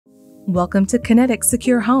Welcome to Kinetic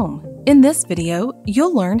Secure Home. In this video,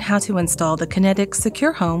 you'll learn how to install the Kinetic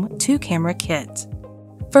Secure Home 2-camera kit.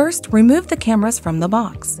 First, remove the cameras from the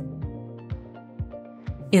box.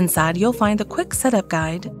 Inside, you'll find the quick setup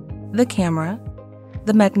guide, the camera,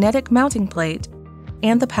 the magnetic mounting plate,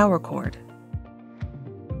 and the power cord.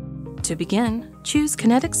 To begin, choose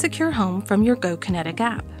Kinetic Secure Home from your Go Kinetic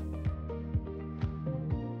app.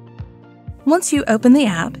 Once you open the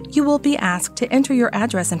app, you will be asked to enter your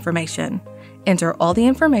address information. Enter all the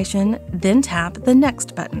information, then tap the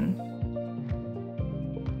Next button.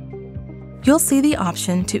 You'll see the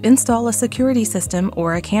option to install a security system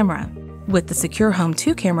or a camera. With the Secure Home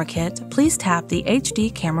 2-camera kit, please tap the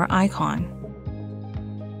HD camera icon.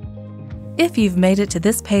 If you've made it to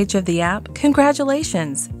this page of the app,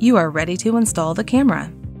 congratulations! You are ready to install the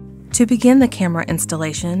camera. To begin the camera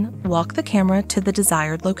installation, walk the camera to the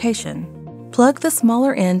desired location. Plug the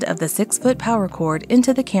smaller end of the 6-foot power cord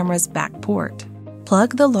into the camera's back port.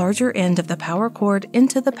 Plug the larger end of the power cord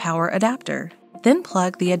into the power adapter. Then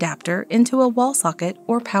plug the adapter into a wall socket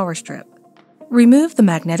or power strip. Remove the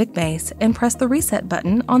magnetic base and press the reset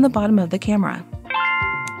button on the bottom of the camera.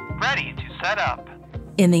 Ready to set up.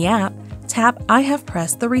 In the app, tap I have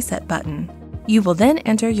pressed the reset button. You will then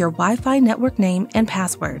enter your Wi-Fi network name and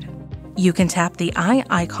password. You can tap the eye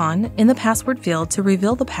icon in the password field to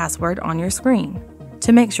reveal the password on your screen,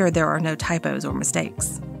 to make sure there are no typos or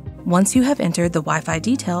mistakes. Once you have entered the Wi-Fi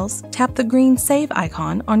details, tap the green Save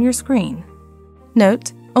icon on your screen.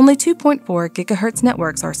 Note, only 2.4 GHz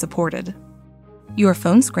networks are supported. Your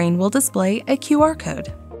phone screen will display a QR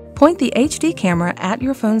code. Point the HD camera at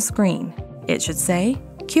your phone screen. It should say,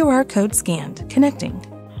 QR code scanned, connecting.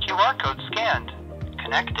 QR code scanned.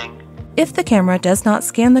 Connecting. If the camera does not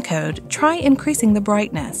scan the code, try increasing the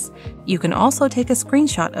brightness. You can also take a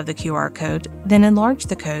screenshot of the QR code, then enlarge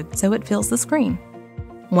the code so it fills the screen.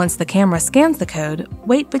 Once the camera scans the code,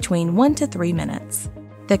 wait between 1 to 3 minutes.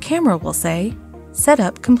 The camera will say,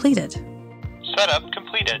 Setup completed. Setup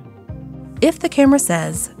completed. If the camera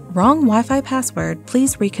says, Wrong Wi-Fi password,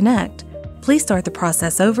 please reconnect, please start the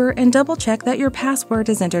process over and double-check that your password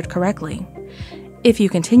is entered correctly. If you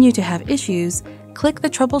continue to have issues, click the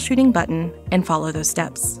troubleshooting button and follow those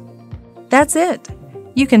steps. That's it!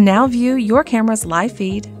 You can now view your camera's live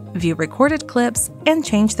feed, view recorded clips, and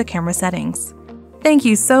change the camera settings. Thank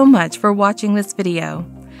you so much for watching this video.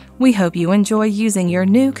 We hope you enjoy using your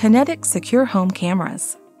new Kinetic Secure Home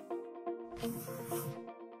cameras.